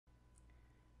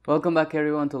Welcome back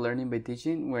everyone to Learning by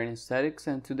Teaching. We're in statics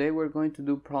and today we're going to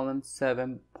do problem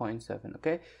 7.7.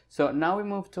 Okay, so now we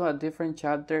move to a different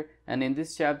chapter, and in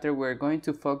this chapter we're going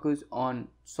to focus on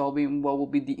solving what will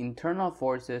be the internal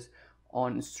forces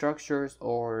on structures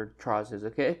or trusses.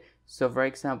 Okay, so for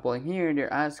example in here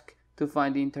they're asked to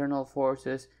find the internal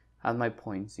forces at my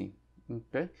point C.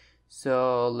 Okay,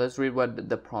 so let's read what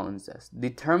the problem says.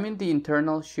 Determine the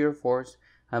internal shear force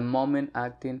and moment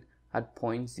acting at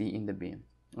point C in the beam.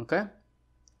 Okay,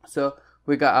 so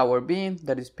we got our beam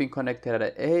that is being connected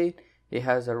at A, it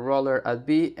has a roller at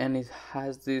B, and it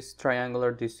has this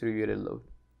triangular distributed load.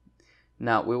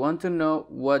 Now we want to know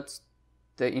what's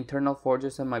the internal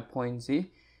forces at my point Z.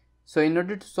 So in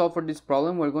order to solve for this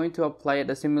problem, we're going to apply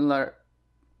a similar,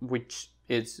 which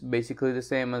is basically the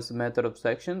same as the method of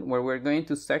section, where we're going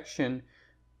to section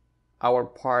our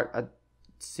part at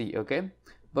C. Okay,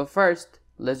 but first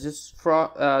let's just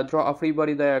draw a free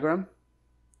body diagram.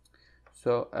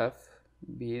 So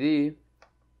FBD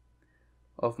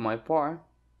of my part.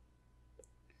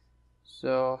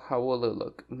 So how will it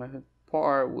look? My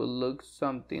part will look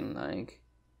something like,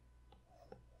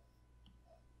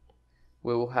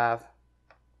 we will have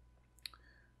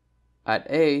at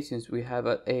A, since we have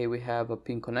at A we have a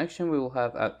pin connection, we will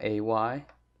have at AY,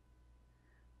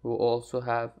 we will also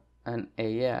have an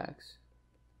AX,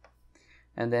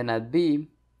 and then at B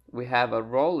we have a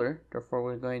roller, therefore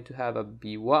we're going to have a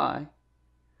BY.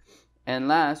 And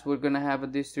last, we're going to have a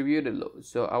distributed load.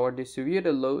 So our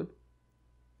distributed load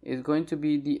is going to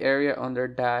be the area under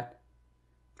that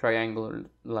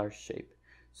triangular shape.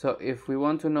 So if we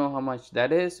want to know how much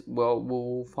that is, well,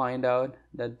 we'll find out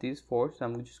that this force,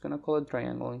 I'm just going to call it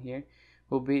triangle in here,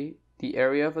 will be the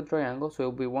area of a triangle. So it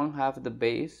will be 1/2 the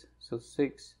base, so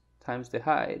 6 times the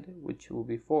height, which will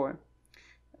be 4.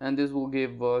 And this will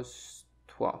give us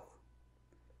 12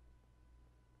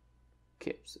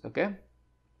 kips, okay?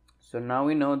 So now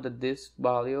we know that this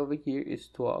value over here is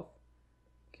 12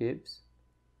 kips.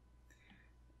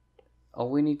 All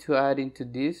we need to add into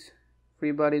this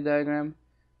free body diagram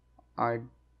are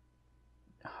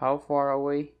how far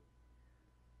away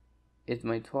is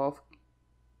my 12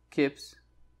 kips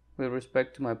with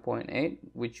respect to my point A,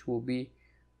 which will be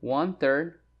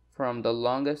 1/3 from the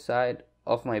longest side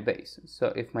of my base.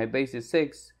 So if my base is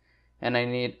 6 and I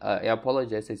need, I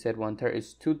apologize, I said 1/3,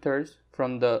 it's 2/3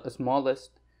 from the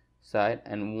smallest side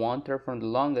and 1/3 from the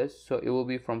longest, so it will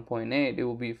be from point A, it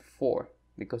will be 4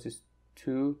 because it's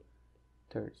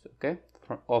 2/3, okay,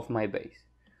 of my base.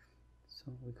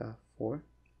 So we got 4,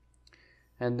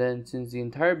 and then since the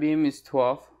entire beam is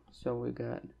 12, so we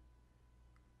got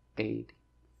 8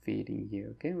 feet in here.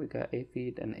 Okay, we got 8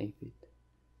 feet and 8 feet.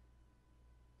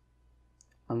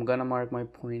 I'm gonna mark my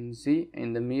point Z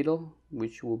in the middle,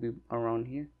 which will be around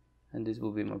here, and this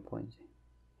will be my point Z.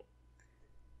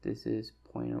 This is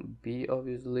point B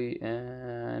obviously,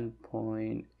 and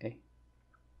point A.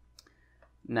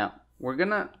 Now we're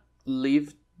gonna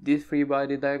leave this free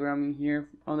body diagram in here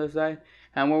on the side,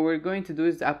 and what we're going to do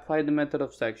is apply the method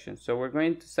of section. So we're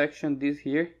going to section this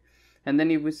here, and then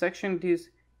if we section this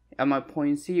at my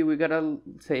point C, we gotta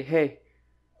say, hey,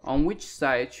 on which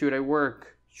side should I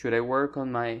work? Should I work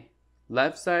on my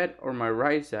left side or my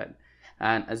right side?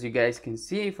 And as you guys can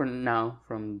see from now,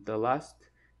 from the last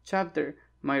chapter,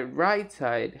 my right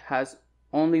side has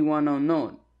only one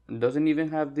unknown. It doesn't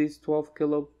even have these 12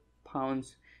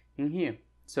 kilopounds in here.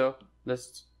 So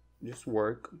let's just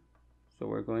work. So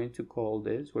we're going to call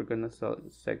this, we're going to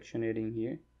section it in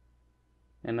here,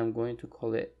 and I'm going to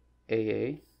call it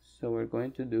AA. So we're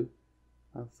going to do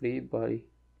a free body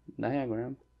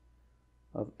diagram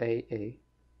of AA,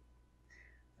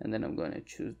 and then I'm going to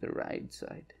choose the right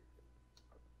side.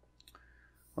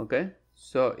 Okay,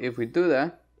 so if we do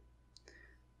that,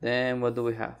 then what do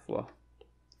we have? Well,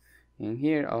 in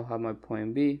here I'll have my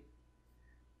point B,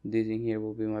 this in here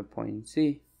will be my point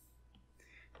C.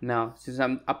 Now since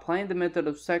I'm applying the method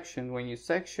of section, when you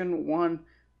section one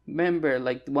member,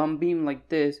 like one beam like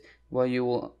this, what you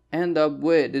will end up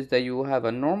with is that you will have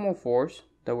a normal force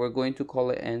that we're going to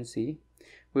call it NC.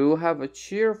 We will have a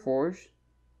shear force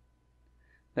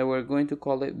that we're going to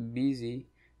call it BZ,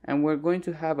 and we're going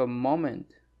to have a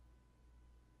moment,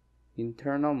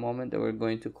 internal moment, that we're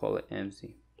going to call it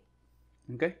MC.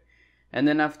 Okay, and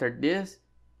then after this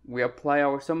we apply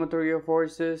our summatory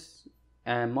forces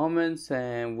and moments,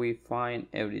 and we find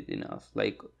everything else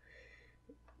like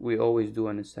we always do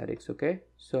in statics. Okay,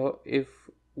 so if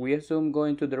we assume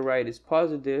going to the right is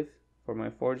positive for my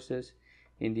forces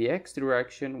in the x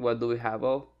direction, what do we have?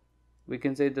 Oh, we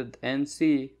can say that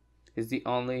NC is the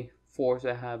only force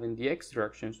I have in the x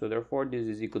direction, so therefore this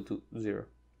is equal to 0.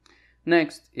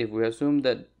 Next, if we assume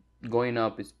that going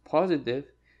up is positive,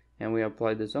 and we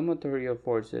apply the summatory of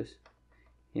forces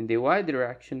in the y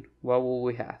direction, what will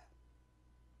we have?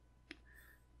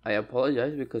 I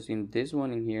apologize because in this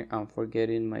one in here I'm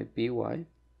forgetting my by.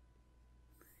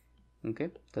 Okay,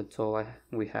 that's all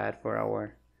we had for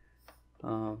our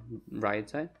right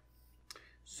side.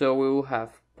 So we will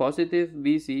have positive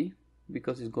bc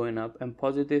because it's going up, and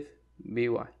positive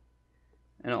by,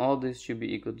 and all this should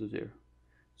be equal to 0.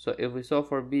 So if we solve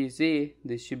for bc,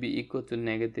 this should be equal to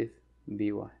negative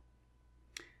by.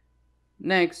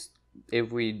 Next,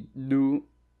 if we do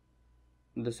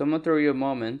the summatory of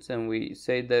moments and we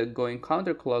say that going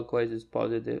counterclockwise is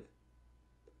positive,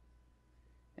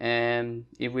 and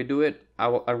if we do it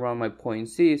around my point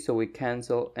C, so we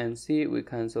cancel NC, we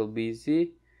cancel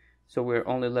BC, so we're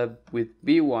only left with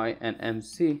BY and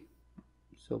MC.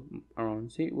 So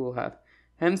around C we'll have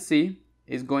MC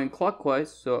is going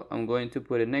clockwise, so I'm going to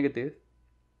put a negative,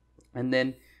 and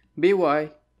then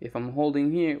BY, if I'm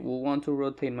holding here, we'll want to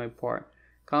rotate my part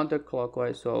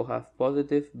counterclockwise, so I'll have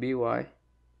positive BY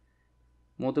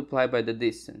multiplied by the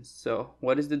distance. So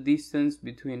what is the distance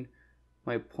between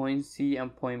my point C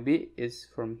and point B? Is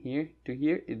from here to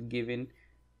here. It's given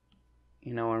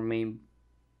in our main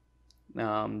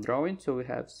drawing, so we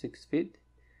have 6 feet,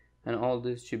 and all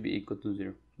this should be equal to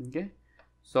 0. Okay,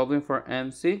 solving for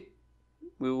MC,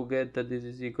 we will get that this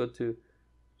is equal to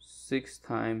 6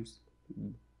 times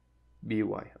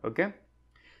BY. Okay,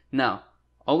 now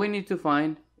all we need to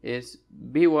find is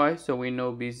BY, so we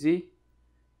know BC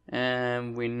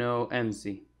and we know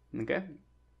MC. Okay,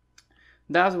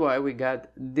 that's why we got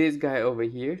this guy over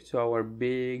here, so our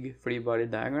big free body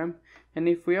diagram. And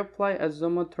if we apply a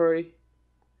summatory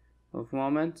of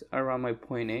moments around my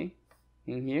point A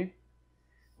in here,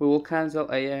 we will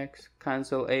cancel AX,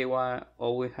 cancel AY,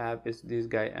 all we have is this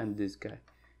guy and this guy.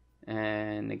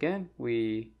 And again,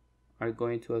 we are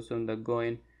going to assume that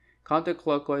going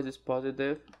counterclockwise is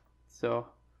positive. So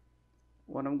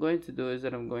what I'm going to do is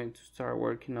that I'm going to start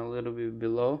working a little bit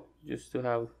below, just to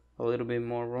have a little bit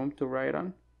more room to write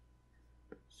on.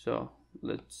 So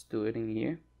let's do it in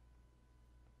here.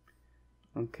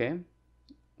 Okay,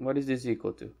 what is this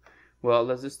equal to? Well,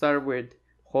 let's start with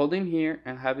holding here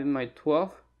and having my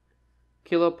 12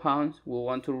 kilopounds. We'll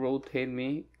want to rotate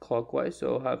me clockwise,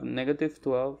 so I'll have negative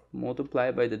 12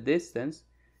 multiplied by the distance,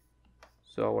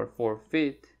 so our 4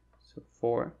 feet, so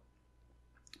 4.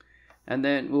 And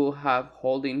then we'll have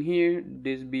holding here,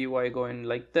 this BY going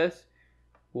like this,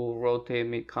 will rotate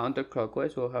me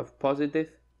counterclockwise, so we'll have positive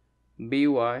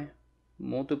BY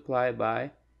multiplied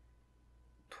by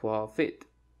 12 feet.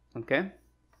 Okay,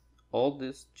 all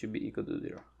this should be equal to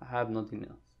 0. I have nothing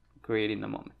else created in a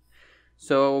moment,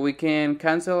 so we can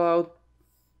cancel out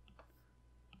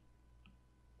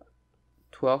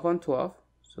 12 on 12,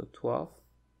 so 12.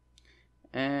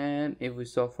 And if we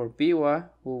solve for BY, we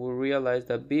will realize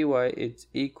that BY is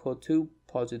equal to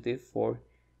positive 4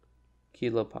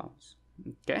 kilopounds.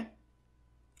 Okay,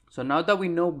 so now that we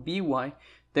know BY,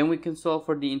 then we can solve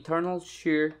for the internal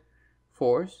shear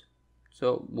force,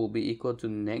 so will be equal to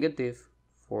negative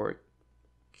 4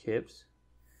 kips.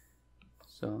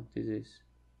 So this is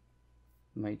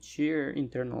my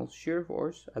internal shear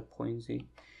force at point C,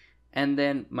 and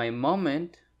then my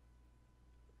moment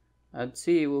at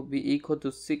C will be equal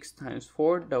to 6 times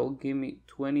 4. That will give me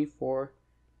 24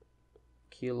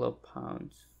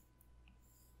 kilopounds.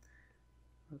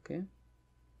 Okay,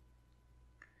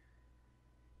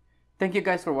 thank you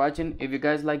guys for watching. If you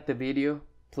guys liked the video,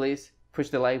 please push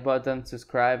the like button,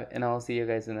 subscribe, and I'll see you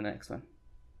guys in the next one.